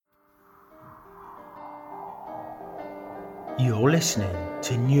You're listening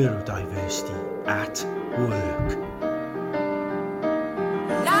to Neurodiversity at Work.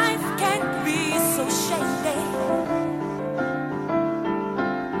 Life can be so shady.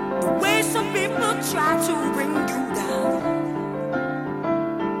 The way some people try to bring you down.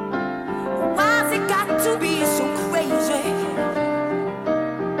 Why's it got to be so crazy?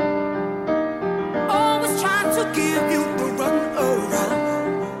 Always trying to give you the run around.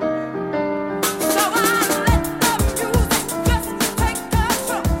 So I let the music just take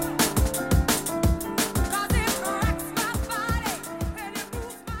control. 'Cause it rocks my body and it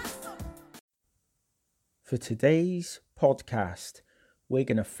moves my soul. For today's podcast, we're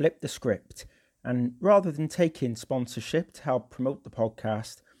going to flip the script, and rather than taking sponsorship to help promote the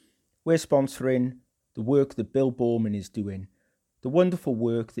podcast, we're sponsoring the work that Bill Borman is doing, the wonderful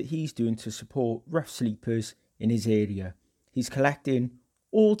work that he's doing to support rough sleepers in his area. He's collecting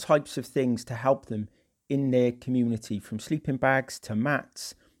all types of things to help them in their community, from sleeping bags to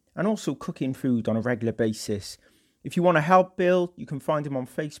mats, and also cooking food on a regular basis. If you want to help Bill, you can find him on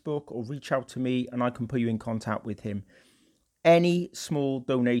Facebook or reach out to me and I can put you in contact with him. Any small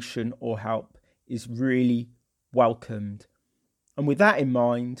donation or help is really welcomed. And with that in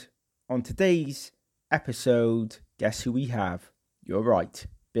mind, on today's episode, guess who we have? You're right,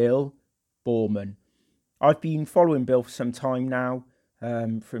 Bill Borman. I've been following Bill for some time now,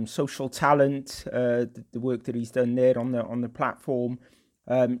 from Social Talent, the work that he's done there on the platform,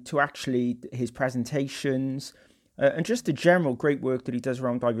 to actually his presentations, and just the general great work that he does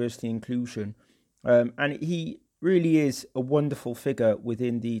around diversity and inclusion. And he really is a wonderful figure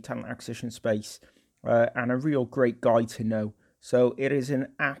within the talent acquisition space, and a real great guy to know. So it is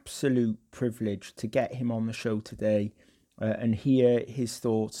an absolute privilege to get him on the show today and hear his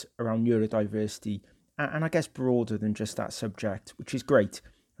thoughts around neurodiversity, and I guess broader than just that subject, which is great.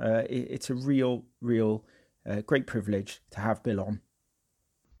 It's a real great privilege to have Bill on.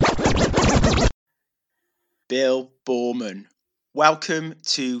 Bill Borman, welcome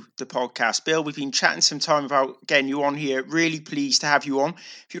to the podcast. Bill, we've been chatting some time about getting you on here. Really pleased to have you on.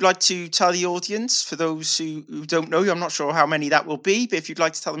 If you'd like to tell the audience, for those who don't know you, I'm not sure how many that will be, but if you'd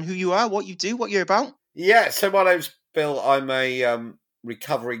like to tell them who you are, what you do, what you're about. Yeah, so my name's Bill. I'm a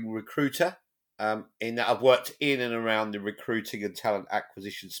recovering recruiter. In that I've worked in and around the recruiting and talent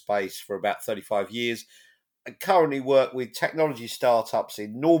acquisition space for about 35 years. I currently work with technology startups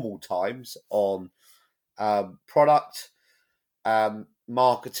in normal times on product,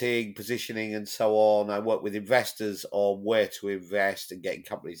 marketing, positioning, and so on. I work with investors on where to invest and getting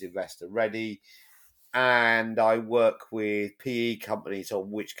companies investor ready. And I work with PE companies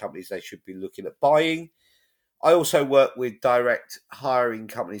on which companies they should be looking at buying. I also work with direct hiring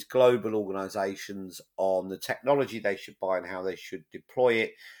companies, global organizations, on the technology they should buy and how they should deploy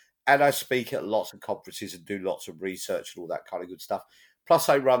it. And I speak at lots of conferences and do lots of research and all that kind of good stuff. Plus,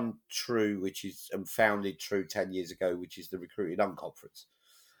 I run True, and founded True 10 years ago, which is the Recruiting Unconference.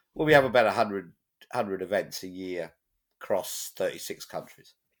 Well, we have about 100 events a year across 36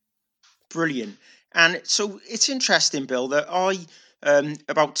 countries. Brilliant. And so it's interesting, Bill, that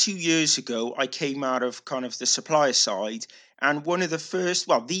about 2 years ago, I came out of kind of the supplier side. And one of the first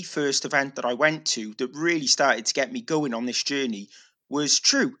event that I went to that really started to get me going on this journey was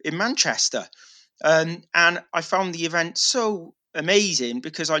True in Manchester. And I found the event so amazing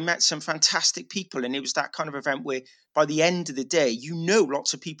because I met some fantastic people. And it was that kind of event where by the end of the day, you know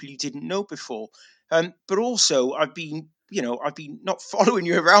lots of people you didn't know before. But also I've been not following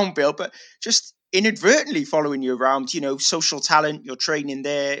you around, Bill, but just inadvertently following you around, Social Talent, your training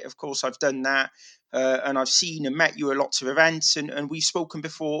there. Of course, I've done that. And I've seen and met you at lots of events, and we've spoken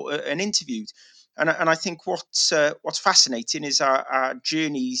before and interviewed. And I think what's fascinating is our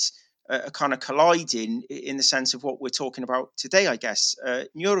journeys are kind of colliding in the sense of what we're talking about today, I guess,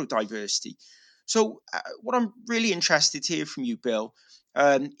 neurodiversity. So what I'm really interested to hear from you, Bill,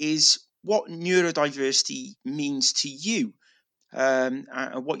 is what neurodiversity means to you, and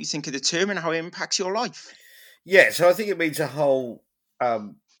what you think of the term and how it impacts your life. Yeah, so I think it means a whole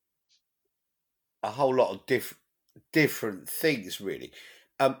lot of different things, really.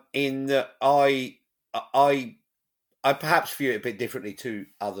 In that I perhaps view it a bit differently to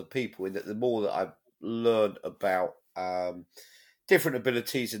other people, in that the more that I've learned about different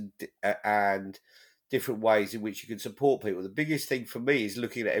abilities and different ways in which you can support people, the biggest thing for me is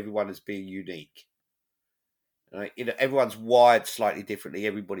looking at everyone as being unique. Right? Everyone's wired slightly differently.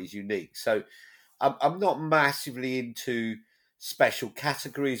 Everybody's unique. So I'm not massively into special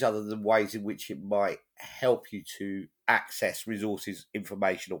categories other than ways in which it might help you to access resources,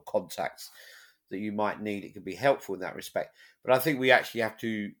 information, or contacts that you might need. It can be helpful in that respect. But I think we actually have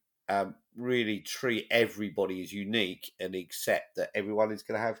to really treat everybody as unique and accept that everyone is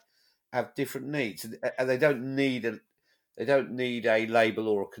going to have different needs, and they don't need a label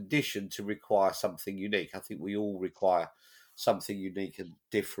or a condition to require something unique. I think we all require something unique and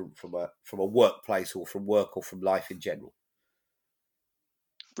different from a workplace or from work or from life in general.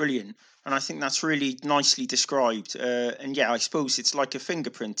 Brilliant. And I think that's really nicely described. And yeah, I suppose it's like a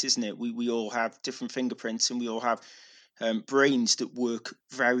fingerprint, isn't it? We all have different fingerprints, and we all have brains that work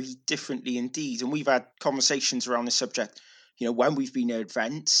very differently indeed. And we've had conversations around this subject, when we've been at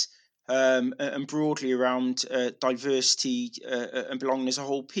events, and broadly around diversity and belonging as a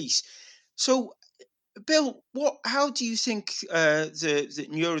whole piece. So, Bill, how do you think the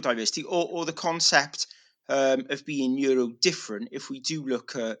neurodiversity or the concept of being neuro different, if we do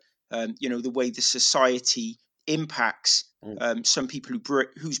look at the way the society impacts some people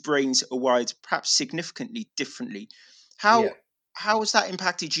whose brains are wired perhaps significantly differently, how Yeah. how has that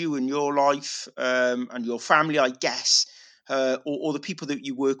impacted you in your life and your family, I guess, or the people that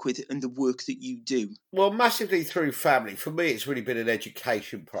you work with and the work that you do? Well, massively through family. For me, it's really been an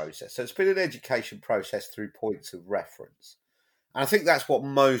education process. So it's been an education process through points of reference. And I think that's what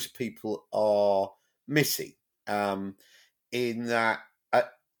most people are missing. In that,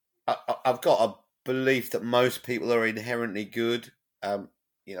 I've got a belief that most people are inherently good.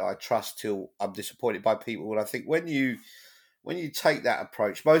 I trust till I'm disappointed by people. And I think when you take that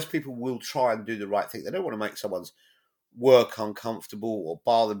approach, most people will try and do the right thing. They don't want to make someone's work uncomfortable or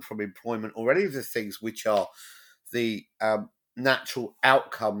bar them from employment or any of the things which are the natural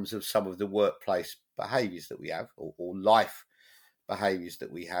outcomes of some of the workplace behaviours that we have or life behaviours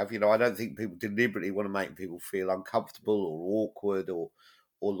that we have. I don't think people deliberately want to make people feel uncomfortable or awkward or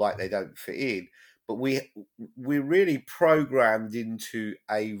like they don't fit in. But we're really programmed into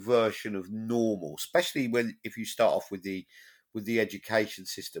a version of normal, especially if you start off with the education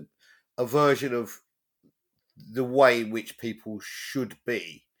system, a version of the way in which people should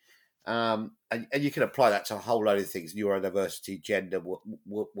be. And you can apply that to a whole load of things: neurodiversity, gender,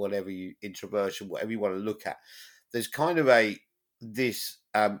 whatever introversion, whatever you want to look at. There's kind of this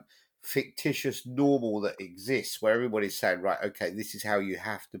fictitious normal that exists where everybody's saying, right, okay, this is how you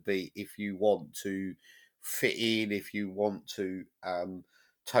have to be if you want to fit in, if you want to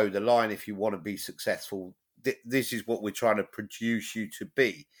toe the line, if you want to be successful. This is what we're trying to produce you to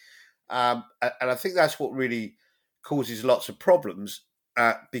be. And I think that's what really causes lots of problems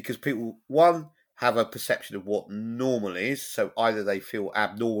because people, one, have a perception of what normal is. So either they feel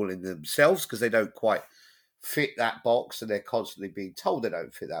abnormal in themselves because they don't quite fit that box and they're constantly being told they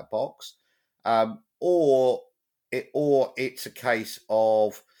don't fit that box, or it's a case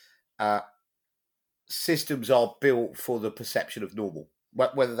of systems are built for the perception of normal,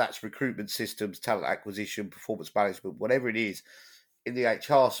 whether that's recruitment systems, talent acquisition, performance management, whatever it is in the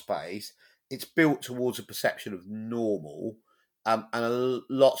HR space. It's built towards a perception of normal, and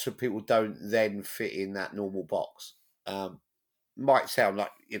lots of people don't then fit in that normal box. Might sound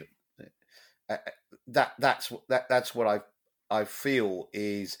like that's what I feel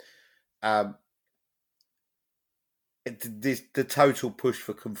is the total push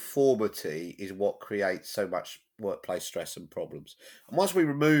for conformity is what creates so much workplace stress and problems. And once we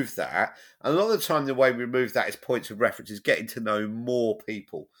remove that, a lot of the time the way we remove that is points of reference, is getting to know more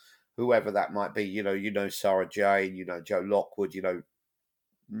people, whoever that might be. Sarah Jane, Joe Lockwood,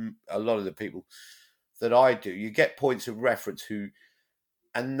 a lot of the people that I do. You get points of reference who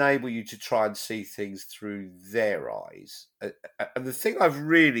enable you to try and see things through their eyes. And the thing I've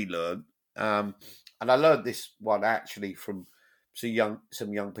really learned, and I learned this one actually from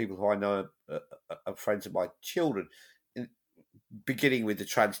some young people who I know are friends of my children, beginning with the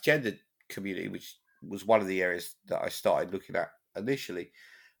transgender community, which was one of the areas that I started looking at initially,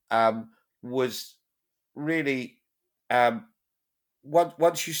 was really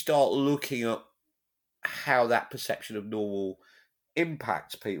once you start looking at how that perception of normal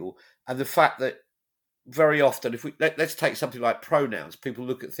impacts people, and the fact that very often, if let's take something like pronouns, people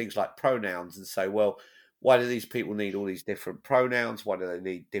look at things like pronouns and say, well, why do these people need all these different pronouns? Why do they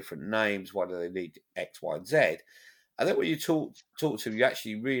need different names? Why do they need X, Y, and Z? And then when you talk to them, you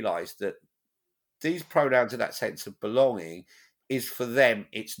actually realise that these pronouns, in that sense of belonging, is for them,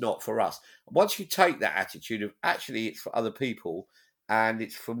 it's not for us. Once you take that attitude of actually it's for other people and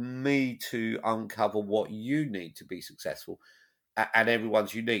it's for me to uncover what you need to be successful, and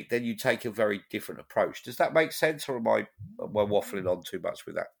everyone's unique, then you take a very different approach. Does that make sense, or am I waffling on too much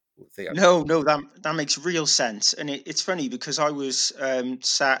with that, Theo? No, that makes real sense, and it's funny because I was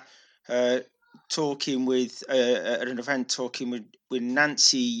sat talking with at an event, talking with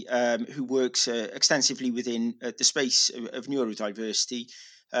Nancy, who works extensively within the space of neurodiversity,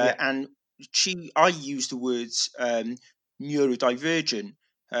 Yeah. And I used the words neurodivergent,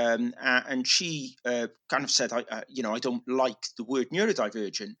 and she kind of said, I don't like the word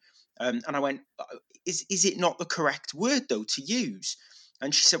neurodivergent, and I went, is it not the correct word though to use?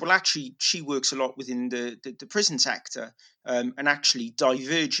 And she said, well, actually, she works a lot within the prison sector, and actually,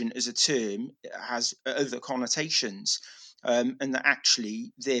 divergent as a term has other connotations, and that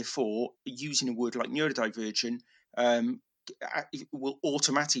actually, therefore, using a word like neurodivergent it will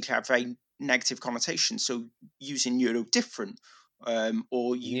automatically have very negative connotations. So using neuro different,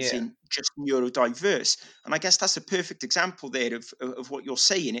 or Yeah. using just neurodiverse, and I guess that's a perfect example there of what you're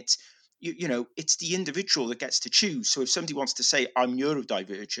saying. It's it's the individual that gets to choose. So if somebody wants to say I'm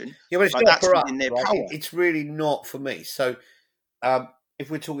neurodivergent, Yeah, but it's like not that's for us, within their right? power. It's really not for me. So, um,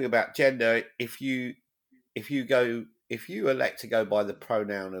 if we're talking about gender, if you elect to go by the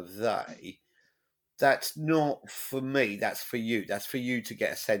pronoun of they, that's not for me. That's for you. That's for you to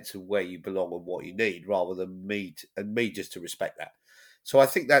get a sense of where you belong and what you need, rather than me just to respect that. So I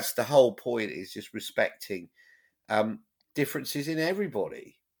think that's the whole point, is just respecting um, differences in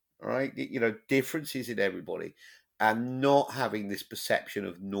everybody, right? Differences in everybody, and not having this perception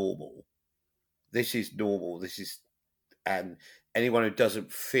of normal. This is normal. And anyone who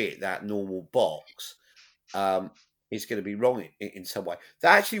doesn't fit that normal box um, is going to be wrong in some way.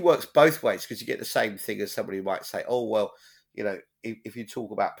 That actually works both ways, because you get the same thing as somebody who might say, oh, well, if you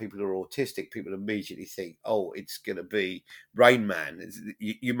talk about people who are autistic, people immediately think, oh, it's going to be Rain Man.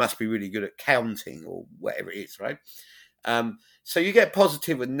 You must be really good at counting or whatever it is, right? So you get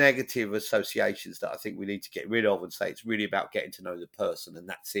positive and negative associations that I think we need to get rid of, and say it's really about getting to know the person, and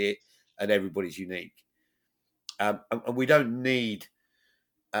that's it, and everybody's unique. And we don't need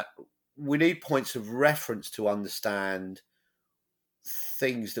uh, we need points of reference to understand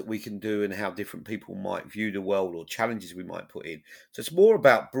things that we can do and how different people might view the world, or challenges we might put in. So it's more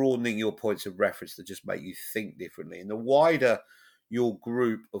about broadening your points of reference to just make you think differently. And the wider your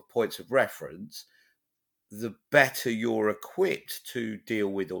group of points of reference, the better you're equipped to deal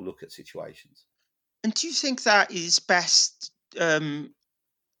with or look at situations. And do you think that is best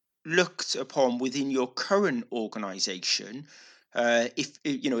looked upon within your current organization,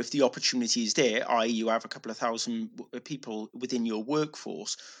 if the opportunity is there, i.e. you have a couple of thousand people within your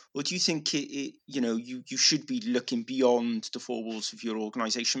workforce, or do you think you should be looking beyond the four walls of your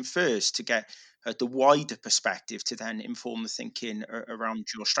organization first to get the wider perspective to then inform the thinking around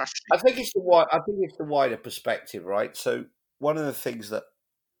your strategy? I think it's the wider perspective, right? So one of the things that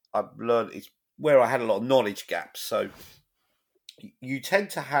I've learned is where I had a lot of knowledge gaps. So you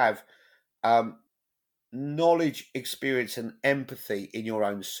tend to have um, knowledge, experience, and empathy in your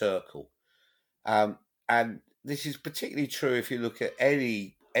own circle. And this is particularly true if you look at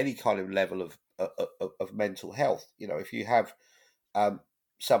any kind of level of mental health. If you have um,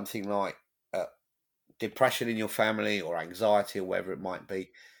 something like depression in your family, or anxiety, or whatever it might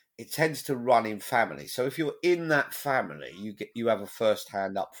be, it tends to run in family. So if you're in that family, you have a first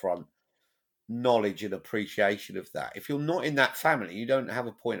hand, upfront knowledge and appreciation of that. If you're not in that family, you don't have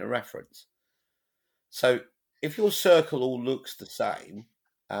a point of reference. So if your circle all looks the same,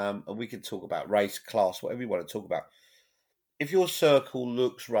 and we can talk about race, class, whatever you want to talk about, if your circle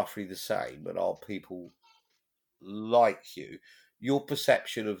looks roughly the same, but are people like you, your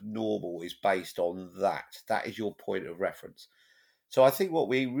perception of normal is based on that. That is your point of reference. So I think what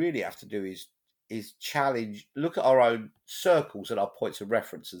we really have to do is challenge, look at our own circles and our points of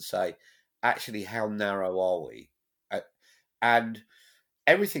reference, and say, actually, how narrow are we? And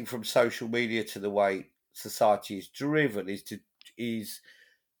everything from social media to the way society is driven is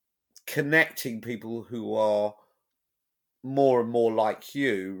connecting people who are more and more like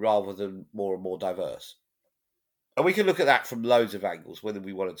you, rather than more and more diverse. And we can look at that from loads of angles, whether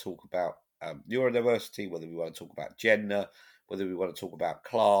we want to talk about neurodiversity, whether we want to talk about gender, whether we want to talk about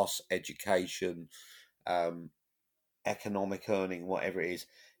class, education, um, economic earning, whatever it is.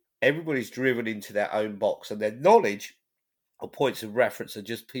 Everybody's driven into their own box, and their knowledge or points of reference are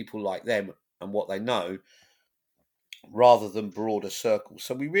just people like them and what they know, rather than broader circles.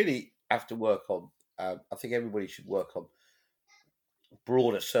 So we really have to work on. I think everybody should work on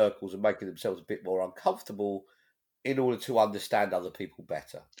broader circles and making themselves a bit more uncomfortable in order to understand other people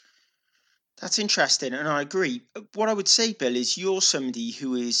better. That's interesting, and I agree. What I would say, Bill, is you're somebody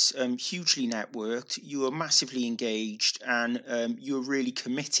who is hugely networked, you are massively engaged, and you're really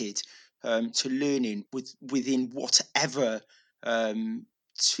committed to learning within whatever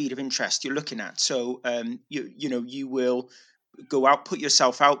sphere of interest you're looking at. So you will go out, put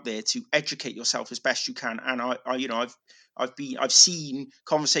yourself out there to educate yourself as best you can. And I've seen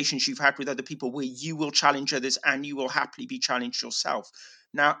conversations you've had with other people where you will challenge others and you will happily be challenged yourself.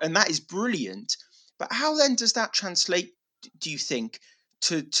 Now, and that is brilliant. But how then does that translate, do you think,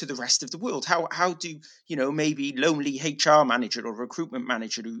 to the rest of the world? How do, maybe lonely HR manager or recruitment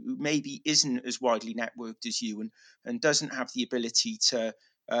manager who maybe isn't as widely networked as you and doesn't have the ability to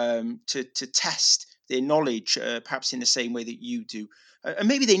test their knowledge, perhaps in the same way that you do, and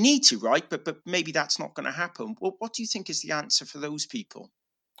maybe they need to, right? But maybe that's not going to happen. Well, what do you think is the answer for those people?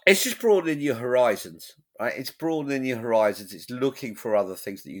 It's just broadening your horizons, right? It's broadening your horizons. It's looking for other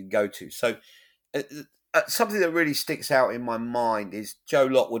things that you can go to. So something that really sticks out in my mind is Joe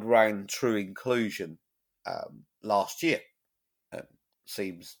Lockwood ran True Inclusion last year.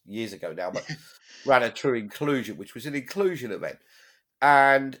 Seems years ago now, but ran a True Inclusion, which was an inclusion event.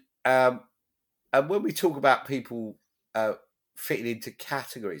 And when we talk about people fitting into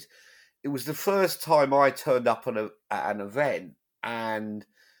categories, it was the first time I turned up at an event, and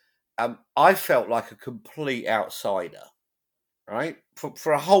I felt like a complete outsider, right?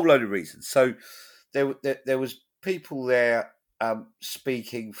 For a whole load of reasons. So there was people there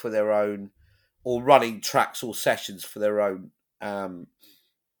speaking for their own, or running tracks or sessions for their own, from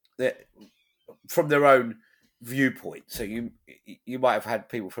their own viewpoint. So you might have had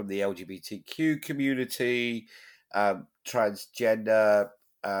people from the LGBTQ community, transgender,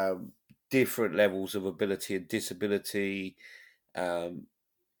 different levels of ability and disability.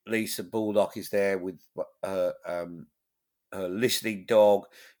 Lisa Baldock is there with her listening dog.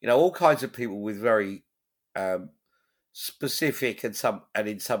 All kinds of people with very specific and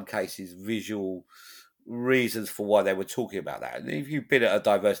in some cases visual reasons for why they were talking about that. And if you've been at a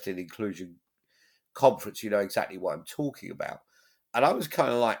diversity and inclusion conference, you know exactly what I'm talking about. And I was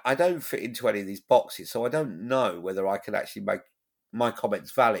kind of like, I don't fit into any of these boxes, so I don't know whether I can actually make my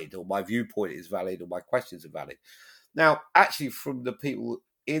comments valid, or my viewpoint is valid, or my questions are valid. Now, actually, from the people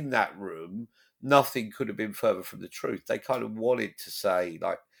in that room, nothing could have been further from the truth. They kind of wanted to say,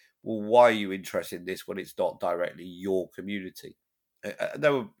 like, well, why are you interested in this when it's not directly your community? They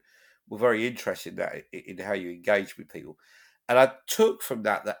were very interested in how you engage with people. And I took from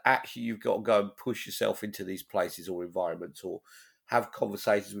that actually you've got to go and push yourself into these places or environments, or have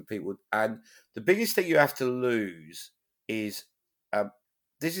conversations with people. And the biggest thing you have to lose is,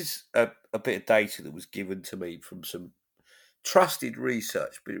 this is a bit of data that was given to me from some trusted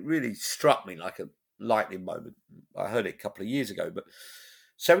research, but it really struck me like a lightning moment. I heard it a couple of years ago, but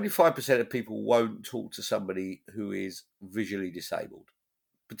 75% of people won't talk to somebody who is visually disabled,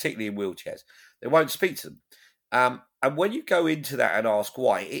 particularly in wheelchairs. They won't speak to them. And when you go into that and ask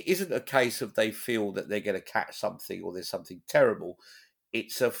why, it isn't a case of they feel that they're going to catch something or there's something terrible.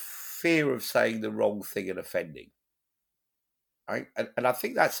 It's a fear of saying the wrong thing and offending. Right? And I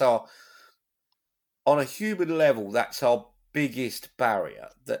think that's on a human level, that's our biggest barrier.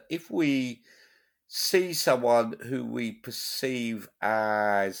 That if we see someone who we perceive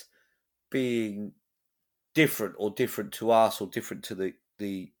as being different, or different to us, or different to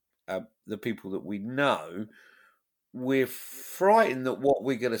the people that we know, we're frightened that what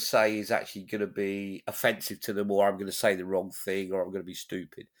we're going to say is actually going to be offensive to them, or I'm going to say the wrong thing, or I'm going to be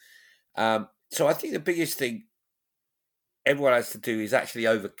stupid. So I think the biggest thing everyone has to do is actually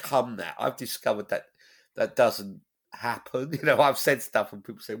overcome that. I've discovered that doesn't happen. I've said stuff and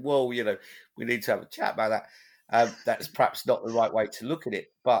people say, well, we need to have a chat about that. That's perhaps not the right way to look at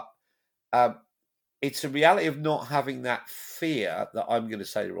it, but it's a reality of not having that fear that I'm going to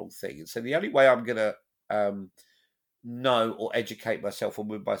say the wrong thing. And so the only way I'm going to know or educate myself or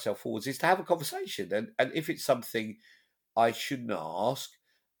move myself forwards is to have a conversation. And if it's something I shouldn't ask,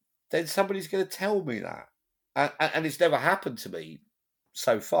 then somebody's going to tell me that. And it's never happened to me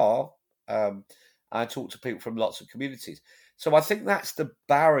so far. I talk to people from lots of communities. So I think that's the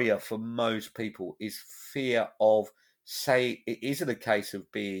barrier for most people, is fear of, say, it isn't a case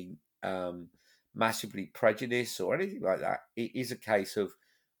of being massively prejudiced or anything like that. It is a case of,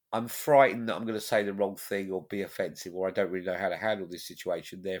 I'm frightened that I'm going to say the wrong thing or be offensive, or I don't really know how to handle this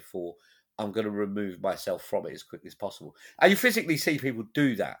situation. Therefore, I'm going to remove myself from it as quickly as possible. And you physically see people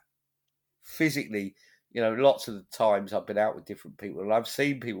do that. Physically, lots of the times I've been out with different people and I've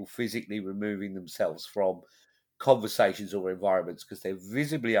seen people physically removing themselves from conversations or environments because they're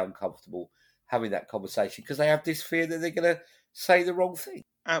visibly uncomfortable having that conversation because they have this fear that they're going to say the wrong thing.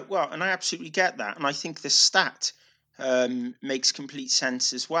 Well, and I absolutely get that. And I think the stat makes complete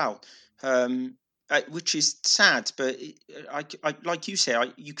sense as well, which is sad. But I like you say,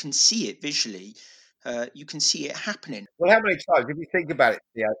 you can see it visually. You can see it happening. Well, how many times, if you think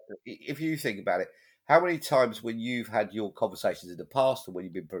about it, how many times when you've had your conversations in the past and when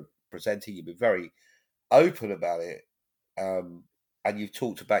you've been presenting, you've been very open about it, and you've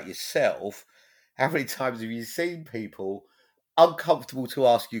talked about yourself, how many times have you seen people uncomfortable to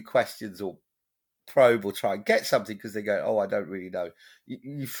ask you questions or probe or try and get something because they go, "Oh, I don't really know."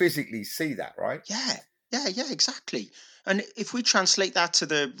 You physically see that, right? Yeah, exactly. And if we translate that to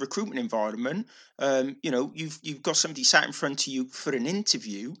the recruitment environment, you've got somebody sat in front of you for an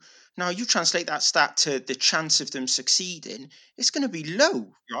interview. Now you translate that stat to the chance of them succeeding, it's going to be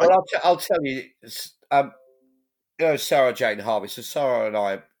low, right? Well, I'll tell you, Sarah Jane Harvey. So Sarah and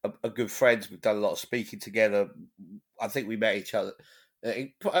I are good friends. We've done a lot of speaking together. I think we met each other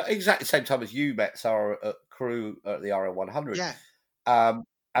exactly the same time as you met Sarah at Crew at the RL 100. Yeah,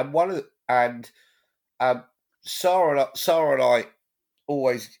 And one of the, and Sarah and I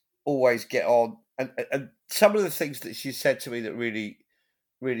always get on. And some of the things that she said to me that really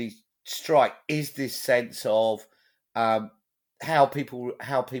strike is this sense of how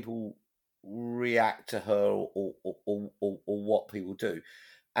people react to her or what people do.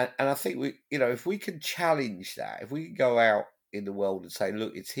 And I think if we can challenge that, if we can go out in the world and say,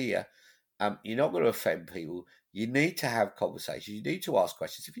 look, it's here, you're not going to offend people. You need to have conversations. You need to ask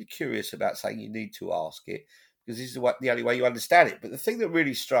questions. If you're curious about something, you need to ask it because this is the only way you understand it. But the thing that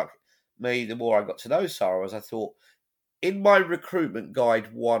really struck me the more I got to know Sarah was I thought, in my recruitment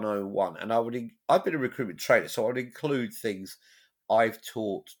guide 101, and I've been a recruitment trainer, so I would include things I've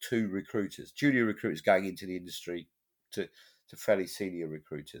taught to recruiters, junior recruiters going into the industry, to fairly senior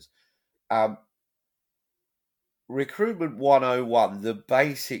recruiters. Recruitment 101, the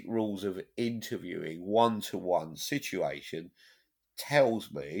basic rules of interviewing, one-to-one situation,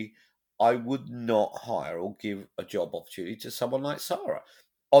 tells me I would not hire or give a job opportunity to someone like Sarah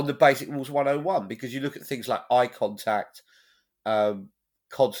on the basic rules 101, because you look at things like eye contact,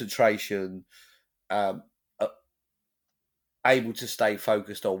 concentration, um, uh, able to stay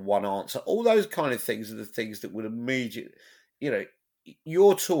focused on one answer. All those kind of things are the things that would immediately,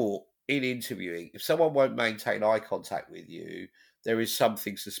 you're taught in interviewing, if someone won't maintain eye contact with you, there is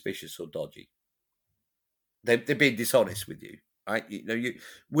something suspicious or dodgy. They're being dishonest with you, right?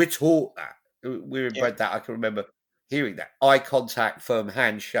 We're taught that. We're yeah. inbred that. I can remember hearing that. Eye contact, firm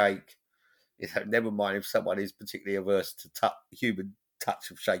handshake. Never mind if someone is particularly averse to human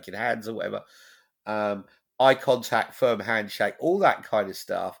touch of shaking hands or whatever. Eye contact, firm handshake, all that kind of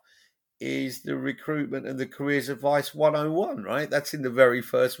stuff is the recruitment and the careers advice 101, right? That's in the very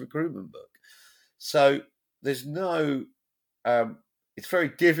first recruitment book. So there's no, it's very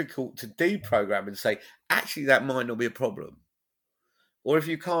difficult to deprogram and say, actually, that might not be a problem. Or if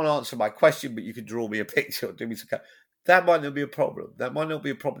you can't answer my question, but you can draw me a picture or do me some, that might not be a problem. That might not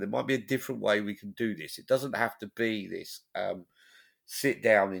be a problem. There might be a different way we can do this. It doesn't have to be this sit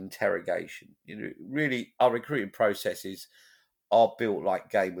down interrogation. Really, our recruiting processes are built like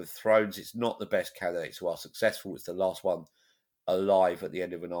Game of Thrones. It's not the best candidates who are successful. It's the last one alive at the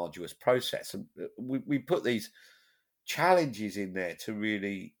end of an arduous process. And we put these challenges in there to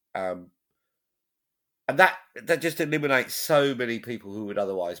really, and that just eliminates so many people who would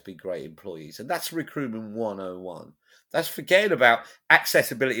otherwise be great employees. And that's recruitment 101. That's forgetting about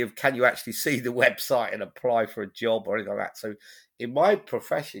accessibility of can you actually see the website and apply for a job or anything like that. So in my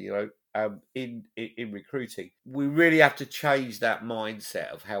profession, in recruiting, we really have to change that mindset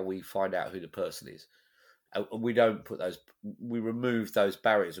of how we find out who the person is. And we don't put we remove those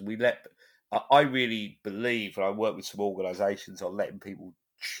barriers, and I really believe, and I work with some organisations on letting people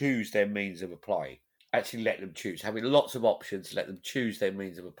choose their means of applying. Actually, let them choose, having lots of options, let them choose their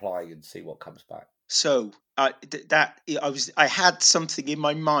means of applying and see what comes back. So I had something in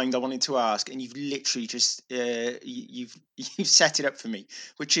my mind I wanted to ask, and you've literally just you've set it up for me,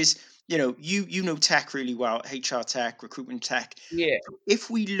 which is you know tech really well, HR tech, recruitment tech. Yeah. If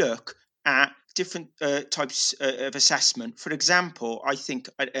we look at different types of assessment, for example, I think,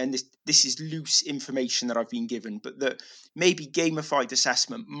 and this is loose information that I've been given, but that maybe gamified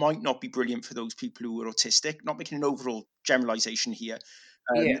assessment might not be brilliant for those people who are autistic. Not making an overall generalization here.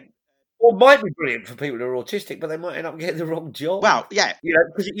 Yeah. Um, Or might be brilliant for people who are autistic, but they might end up getting the wrong job. well, yeah,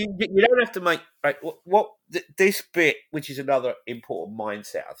 Because you don't have to make right. This bit, which is another important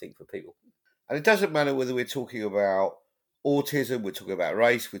mindset, I think, for people, and it doesn't matter whether we're talking about autism, we're talking about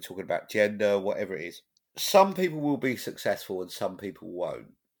race, we're talking about gender, whatever it is. Some people will be successful and some people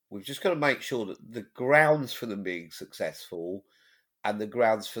won't. We've just got to make sure that the grounds for them being successful and the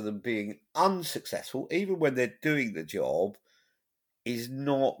grounds for them being unsuccessful, even when they're doing the job, is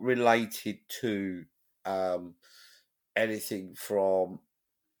not related to anything from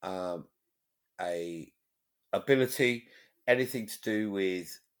a ability, anything to do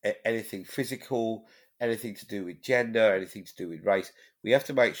with anything physical, anything to do with gender, anything to do with race. We have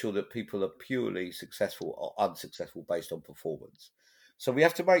to make sure that people are purely successful or unsuccessful based on performance. So we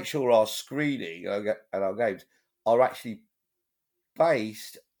have to make sure our screening and our games are actually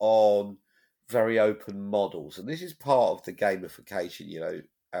based on very open models, and this is part of the gamification.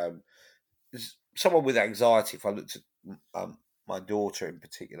 Someone with anxiety. If I looked at my daughter in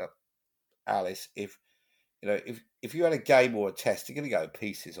particular, Alice, if you had a game or a test, you're going to go to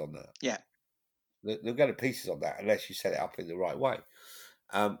pieces on that. Yeah. They'll go to pieces on that unless you set it up in the right way,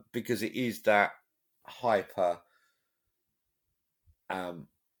 because it is that hyper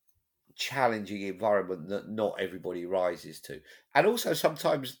challenging environment that not everybody rises to, and also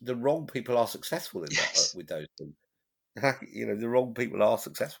sometimes the wrong people are successful in that, with those things. The wrong people are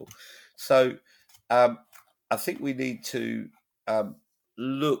successful. So I think we need to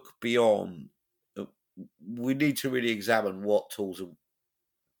look beyond. We need to really examine what tools and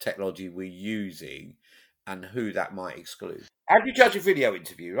technology we're using and who that might exclude. How do you judge a video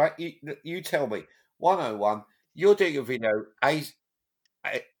interview, right? You tell me, 101, you're doing a video.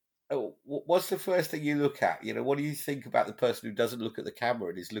 What's the first thing you look at? What do you think about the person who doesn't look at the camera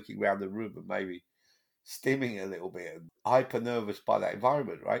and is looking around the room and maybe stimming a little bit and hyper nervous by that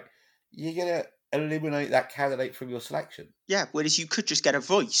environment, right? You're going to eliminate that candidate from your selection. Yeah, whereas you could just get a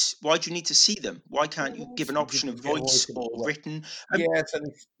voice. Why do you need to see them? Why can't you give an option of voice or written?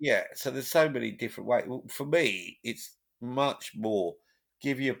 So there's so many different ways. For me, it's much more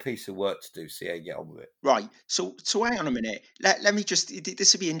give you a piece of work to do, see how you get on with it. Right. So hang on a minute. Let me just.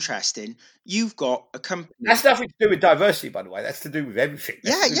 This would be interesting. You've got a company. That's nothing to do with diversity, by the way. That's to do with everything.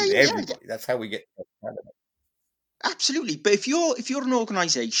 Everybody. That's how we get. Absolutely. But if you're an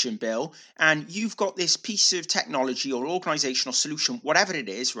organization, Bill, and you've got this piece of technology or organizational solution, whatever it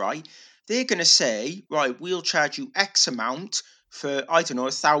is, right? They're going to say, right, we'll charge you X amount for, I don't know,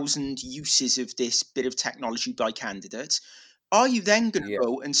 1,000 uses of this bit of technology by candidates. Are you then going to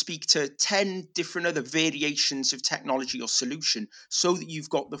go and speak to 10 different other variations of technology or solution so that you've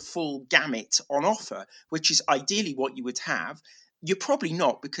got the full gamut on offer, which is ideally what you would have? You're probably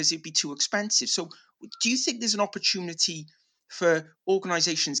not, because it'd be too expensive. So do you think there's an opportunity for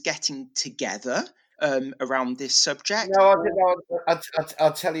organizations getting together around this subject? No,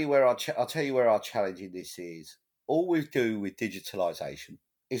 I'll tell you where I'll tell you where our challenge in this is. All we do with digitalization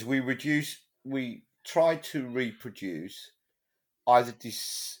is we try to reproduce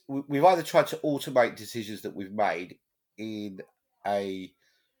we've either tried to automate decisions that we've made in a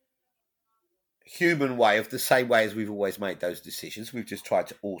human way, of the same way as we've always made those decisions. We've just tried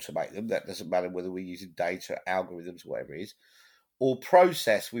to automate them. That doesn't matter whether we're using data, algorithms, whatever it is, or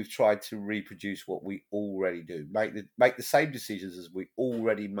process. We've tried to reproduce what we already do, make the same decisions as we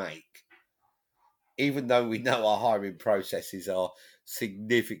already make, even though we know our hiring processes are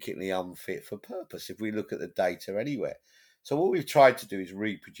significantly unfit for purpose if we look at the data anywhere. So what we've tried to do is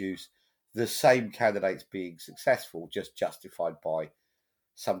reproduce the same candidates being successful, just justified by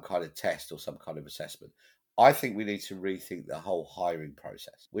some kind of test or some kind of assessment. I think we need to rethink the whole hiring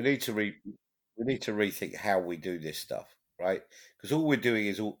process. We need to rethink how we do this stuff, right? Because all we're doing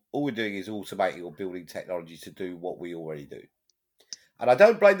is automating or building technology to do what we already do. And I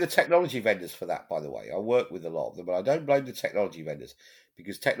don't blame the technology vendors for that, by the way. I work with a lot of them, but I don't blame the technology vendors,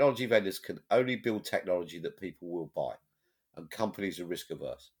 because technology vendors can only build technology that people will buy, and companies are risk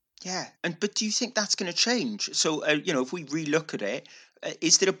averse. Yeah, but do you think that's going to change? So, if we relook at it,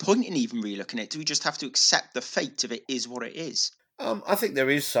 is there a point in even relooking at it? Do we just have to accept the fate of it is what it is? I think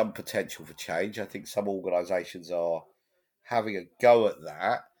there is some potential for change. I think some organisations are having a go at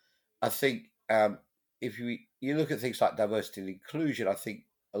that. I think if you look at things like diversity and inclusion, I think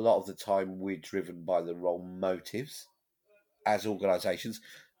a lot of the time we're driven by the wrong motives as organisations.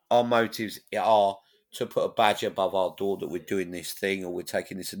 Our motives are to put a badge above our door that we're doing this thing or we're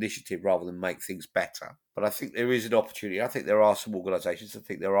taking this initiative rather than make things better. But I think there is an opportunity. I think there are some organisations. I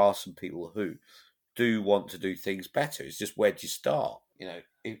think there are some people who do want to do things better. It's just, where do you start?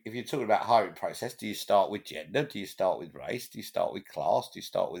 If you're talking about hiring process, do you start with gender? Do you start with race? Do you start with class? Do you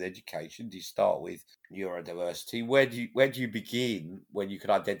start with education? Do you start with neurodiversity? Where do you begin when you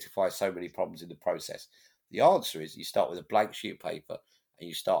can identify so many problems in the process? The answer is you start with a blank sheet of paper, and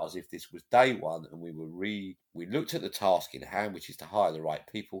you start as if this was day one, and we looked at the task in hand, which is to hire the right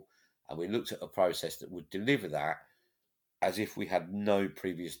people, and we looked at a process that would deliver that as if we had no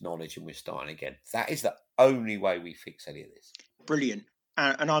previous knowledge and we're starting again. That is the only way we fix any of this. Brilliant.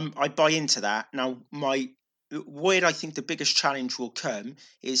 And I buy into that. Now, where I think the biggest challenge will come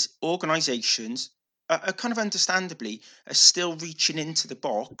is organisations are kind of understandably are still reaching into the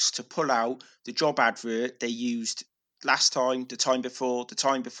box to pull out the job advert they used last time, the time before, the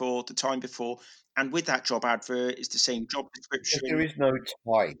time before, the time before. And with that job advert, it's the same job Because there description. is no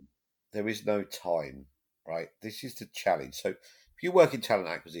time. There is no time, right? This is the challenge. So if you work in talent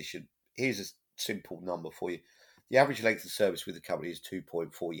acquisition, here's a simple number for you. The average length of service with the company is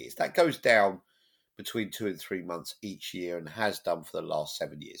 2.4 years. That goes down between 2 and 3 months each year and has done for the last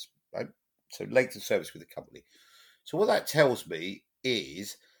 7 years, right? So length of service with the company. So what that tells me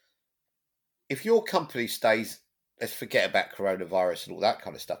is if your company stays, let's forget about coronavirus and all that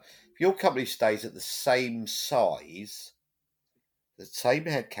kind of stuff. If your company stays at the same size, the same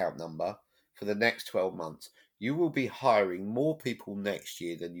headcount number for the next 12 months, you will be hiring more people next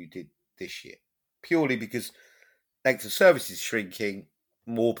year than you did this year, purely because length of service is shrinking,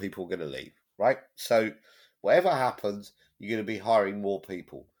 more people are going to leave, right? So whatever happens, you're going to be hiring more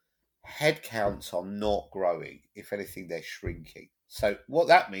people. Headcounts are not growing. If anything, they're shrinking. So what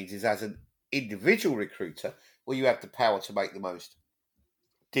that means is as an individual recruiter, well, you have the power to make the most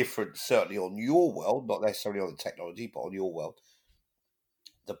difference, certainly on your world, not necessarily on the technology, but on your world,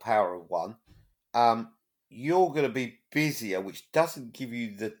 the power of one. You're going to be busier, which doesn't give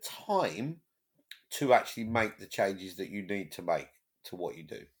you the time to actually make the changes that you need to make to what you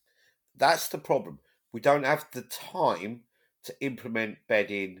do. That's the problem. We don't have the time to implement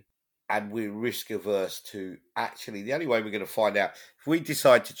bedding, and we're risk averse to actually. The only way we're going to find out if we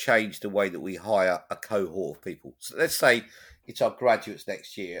decide to change the way that we hire a cohort of people. So let's say it's our graduates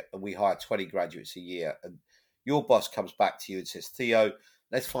next year and we hire 20 graduates a year, and your boss comes back to you and says, Theo,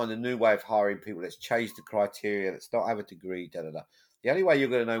 let's find a new way of hiring people. Let's change the criteria. Let's not have a degree, da da da. The only way you're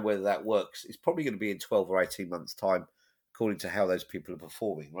going to know whether that works is probably going to be in 12 or 18 months' time, according to how those people are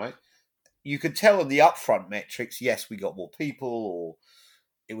performing, right? You can tell on the upfront metrics, yes, we got more people, or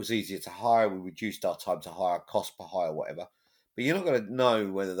it was easier to hire, we reduced our time to hire, cost per hire, whatever. But you're not going to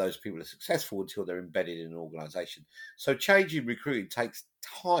know whether those people are successful until they're embedded in an organization. So changing recruiting takes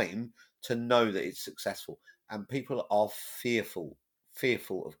time to know that it's successful. And people are fearful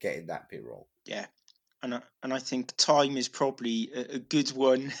of getting that bit wrong. Yeah. And I think time is probably a good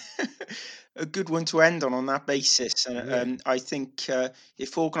one, a good one to end on that basis. And Yeah. I think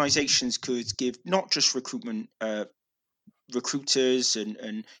if organisations could give not just recruiters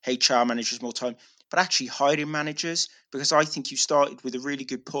and HR managers more time, but actually hiring managers, because I think you started with a really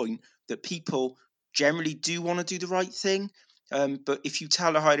good point that people generally do want to do the right thing. But if you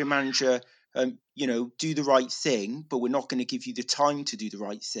tell a hiring manager, do the right thing, but we're not going to give you the time to do the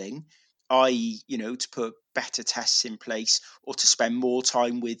right thing, i.e., to put better tests in place or to spend more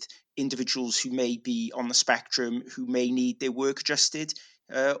time with individuals who may be on the spectrum, who may need their work adjusted,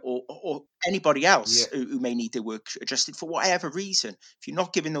 or anybody else Yeah. who may need their work adjusted for whatever reason. If you're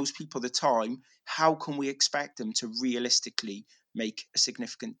not giving those people the time, how can we expect them to realistically make a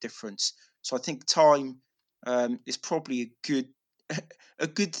significant difference? So I think time is probably a good a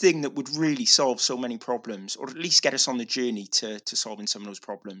good thing that would really solve so many problems, or at least get us on the journey to solving some of those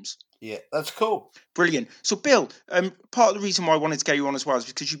problems. Yeah, that's cool. Brilliant. So, Bill, part of the reason why I wanted to get you on as well is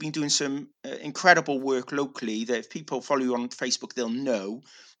because you've been doing some incredible work locally that if people follow you on Facebook, they'll know.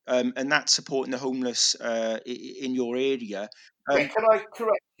 And that's supporting the homeless in your area. Yeah, can I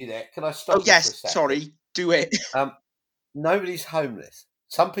correct you there? Can I Oh, stop you for a yes. second? Sorry. Do it. Um, Nobody's homeless.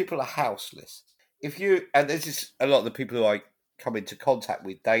 Some people are houseless. If you, and this is a lot of the people who I come into contact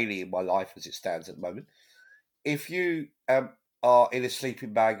with daily in my life as it stands at the moment. If you are in a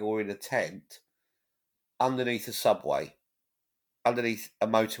sleeping bag or in a tent underneath a subway, underneath a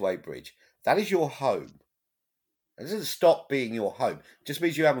motorway bridge, that is your home. It doesn't stop being your home. It just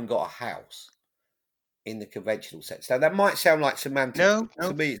means you haven't got a house in the conventional sense. Now, that might sound like semantics, No, but no.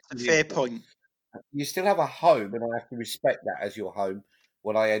 to me, it's It's a really fair important. point. You still have a home, and I have to respect that as your home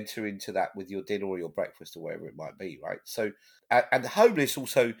when I enter into that with your dinner or your breakfast or whatever it might be, right? So, and homeless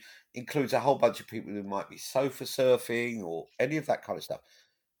also includes a whole bunch of people who might be sofa surfing or any of that kind of stuff.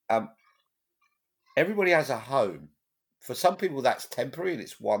 Everybody has a home. For some people, that's temporary and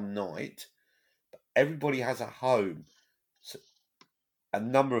it's one night. But everybody has a home. So a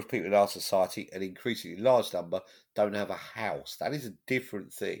number of people in our society, an increasingly large number, don't have a house. That is a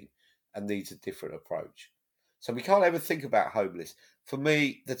different thing and needs a different approach. So we can't ever think about homeless. For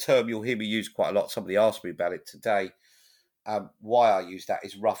me, the term you'll hear me use quite a lot, somebody asked me about it today. Why I use that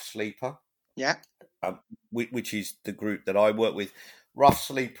is rough sleeper, Yeah. which is the group that I work with. Rough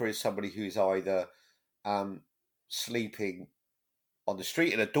sleeper is somebody who's either sleeping on the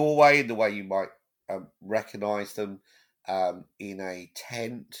street in a doorway, in the way you might recognise them, in a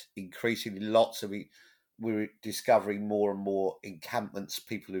tent. Increasingly, lots of it, we're discovering more and more encampments.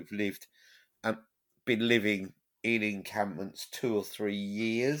 People who've been living in encampments 2 or 3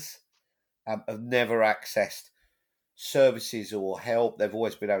 years, have never accessed services or help. They've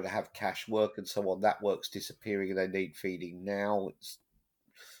always been able to have cash work and so on. That work's disappearing, and they need feeding now. It's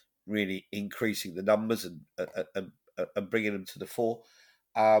really increasing the numbers and bringing them to the fore.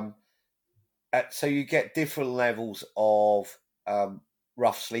 So you get different levels of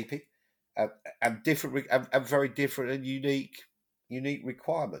rough sleeping, and different and very different and unique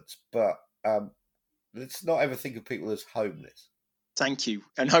requirements. But let's not ever think of people as homeless. Thank you,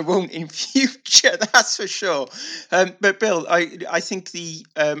 and I won't in future. That's for sure. But Bill, I think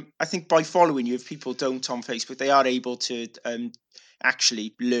I think by following you, if people don't on Facebook, they are able to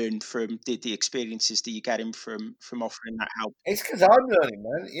actually learn from the experiences that you're getting from offering that help. It's because I'm learning,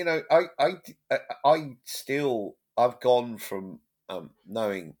 man. You know, I've gone from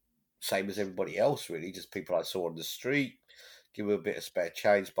knowing same as everybody else, really, just people I saw on the street, give them a bit of spare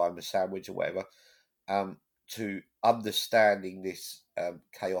change, buy them a sandwich or whatever, to understanding this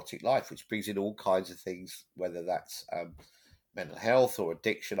chaotic life, which brings in all kinds of things, whether that's mental health or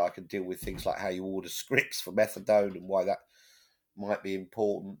addiction. I can deal with things like how you order scripts for methadone and why that might be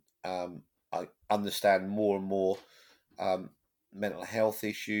important. I understand more and more mental health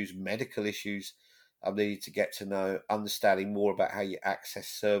issues, medical issues. I need to get to know, understanding more about how you access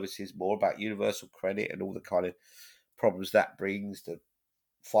services, more about universal credit and all the kind of problems that brings, the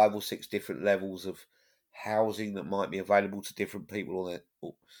 5 or 6 different levels of housing that might be available to different people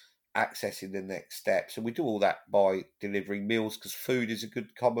or accessing the next steps. And we do all that by delivering meals, because food is a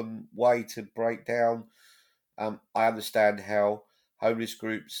good common way to break down. I understand how homeless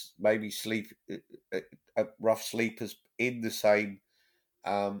groups maybe sleep rough sleepers in the same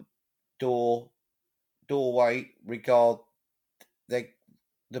doorway regard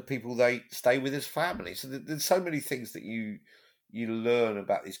the people they stay with as family. So there's so many things that you learn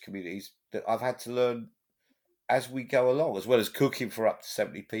about these communities that I've had to learn as we go along, as well as cooking for up to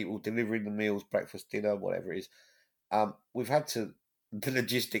 70 people, delivering the meals, breakfast, dinner, whatever it is. We've had to, the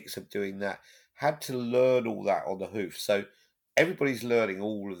logistics of doing that, had to learn all that on the hoof. So everybody's learning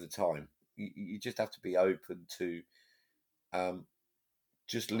all of the time. You just have to be open to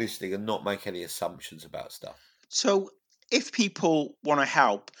just listening and not make any assumptions about stuff. So, if people want to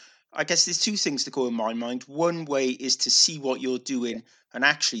help, I guess there's two things that go in my mind. One way is to see what you're doing and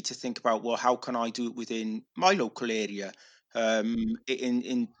actually to think about, well, how can I do it within my local area,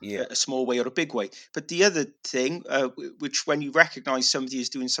 in Yeah. a small way or a big way. But the other thing, which when you recognise somebody is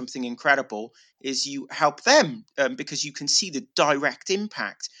doing something incredible, is you help them, because you can see the direct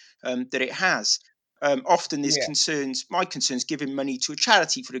impact that it has. Often there's Yeah. my concerns giving money to a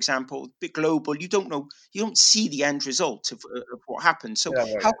charity, for example, big global. You don't see the end result of what happens. So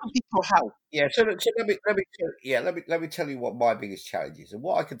Yeah, how can people help? yeah. So let me tell you what my biggest challenge is, and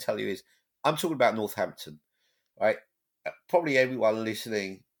what I can tell you is I'm talking about Northampton, right? Probably everyone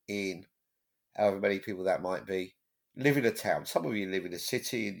listening in, however many people that might be, live in a town. Some of you live in a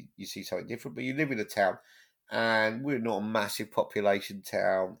city and you see something different, but you live in a town, and we're not a massive population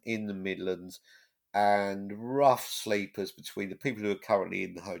town in the Midlands. And rough sleepers between the people who are currently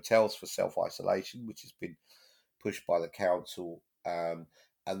in the hotels for self-isolation, which has been pushed by the council, and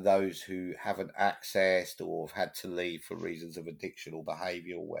those who haven't accessed or have had to leave for reasons of addiction or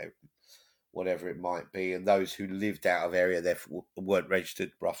behaviour or whatever it might be, and those who lived out of area therefore weren't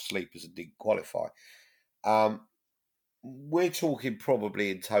registered rough sleepers and didn't qualify. We're talking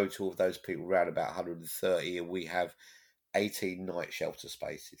probably in total of those people around about 130, and we have 18 night shelter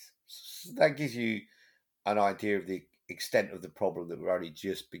spaces. So that gives you an idea of the extent of the problem that we're only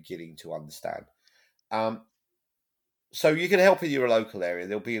just beginning to understand. So you can help in your local area.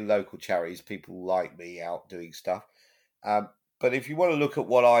 There'll be local charities, people like me out doing stuff. But if you want to look at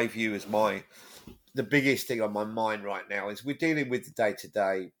what I view as the biggest thing on my mind right now is we're dealing with the day to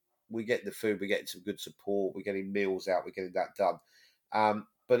day. We get the food, we're getting some good support, we're getting meals out, we're getting that done.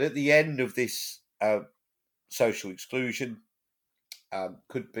 But at the end of this social exclusion,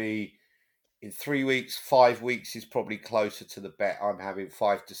 could be in 3 weeks, 5 weeks is probably closer to the bet I'm having,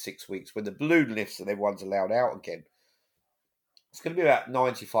 5 to 6 weeks. When the balloon lifts and everyone's allowed out again, it's going to be about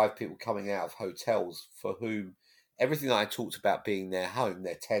 95 people coming out of hotels for whom everything that I talked about being their home,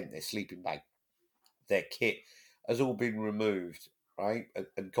 their tent, their sleeping bag, their kit, has all been removed, right?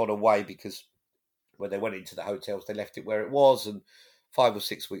 And gone away, because when they went into the hotels, they left it where it was. And 5 or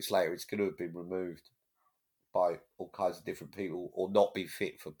 6 weeks later, it's going to have been removed by all kinds of different people or not be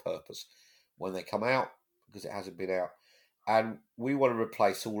fit for purpose when they come out, because it hasn't been out. And we want to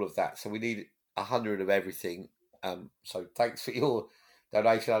replace all of that. So we need 100 of everything. So thanks for your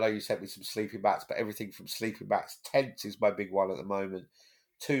donation. I know you sent me some sleeping mats, but everything from sleeping mats, tents is my big one at the moment.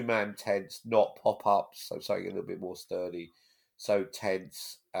 2-man tents, not pop-ups, so something a little bit more sturdy. So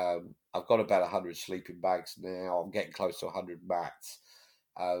tents. I've got about 100 sleeping bags now. I'm getting close to 100 mats.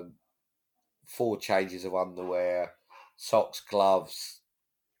 4 changes of underwear, socks, gloves,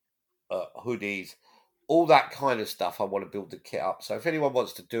 hoodies, all that kind of stuff. I want to build the kit up. So if anyone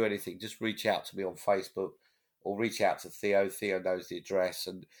wants to do anything, just reach out to me on Facebook or reach out to Theo. Theo knows the address.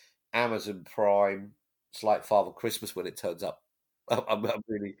 And Amazon Prime, it's like Father Christmas when it turns up. I'm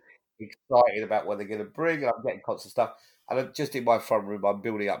really excited about what they're going to bring. I'm getting constant stuff. And just in my front room, I'm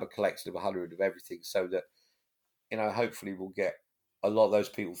building up a collection of 100 of everything so that, hopefully we'll get a lot of those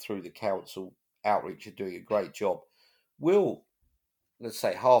people through the council outreach are doing a great job. Let's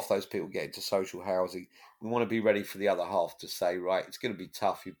say half those people get into social housing. We want to be ready for the other half to say, right, it's going to be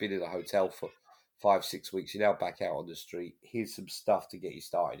tough. You've been in a hotel for 5-6 weeks. You're now back out on the street. Here's some stuff to get you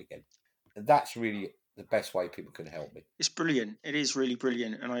started again. And that's really the best way people can help me. It's brilliant. It is really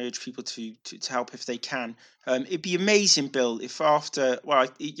brilliant. And I urge people to help if they can. It'd be amazing, Bill, if after,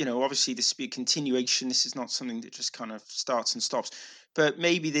 obviously this would be a continuation. This is not something that just kind of starts and stops. But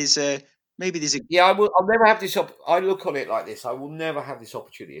maybe there's a... Yeah, I'll never have this. I look on it like this. I will never have this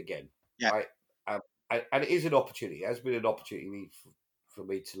opportunity again. Yeah. Right? And it is an opportunity. It has been an opportunity for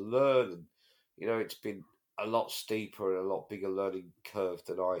me to learn. And, it's been a lot steeper and a lot bigger learning curve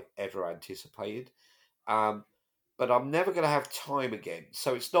than I ever anticipated. But I'm never going to have time again.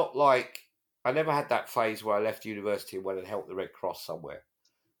 So it's not like I never had that phase where I left university and went and helped the Red Cross somewhere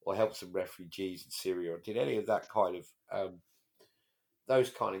or helped some refugees in Syria or did any of that kind of... those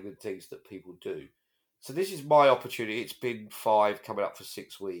kind of good things that people do. So this is my opportunity. It's been 5, coming up for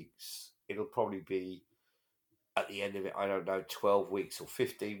 6 weeks. It'll probably be, at the end of it, 12 weeks or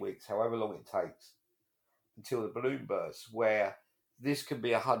 15 weeks, however long it takes, until the balloon bursts, where this can be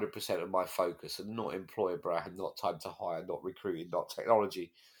 100% of my focus and not employer brand, not time to hire, not recruiting, not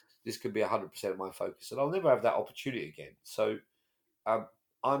technology. This could be 100% of my focus. And I'll never have that opportunity again. So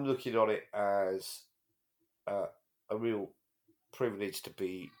I'm looking on it as a real privilege to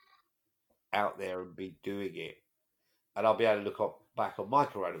be out there and be doing it, and I'll be able to look back on my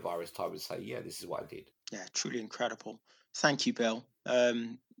coronavirus time and say, yeah, this is what I did. Yeah, truly incredible. Thank you, Bill.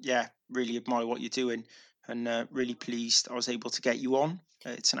 Really admire what you're doing, and really pleased I was able to get you on.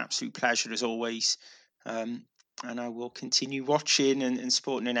 It's an absolute pleasure as always, and I will continue watching and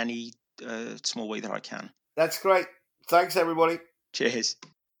supporting in any small way that I can. That's great. Thanks, everybody. Cheers.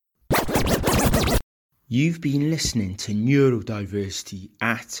 You've been listening to Neurodiversity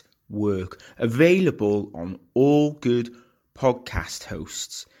at Work, available on all good podcast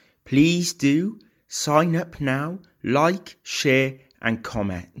hosts. Please do sign up now, like, share and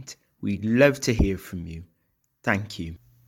comment. We'd love to hear from you. Thank you.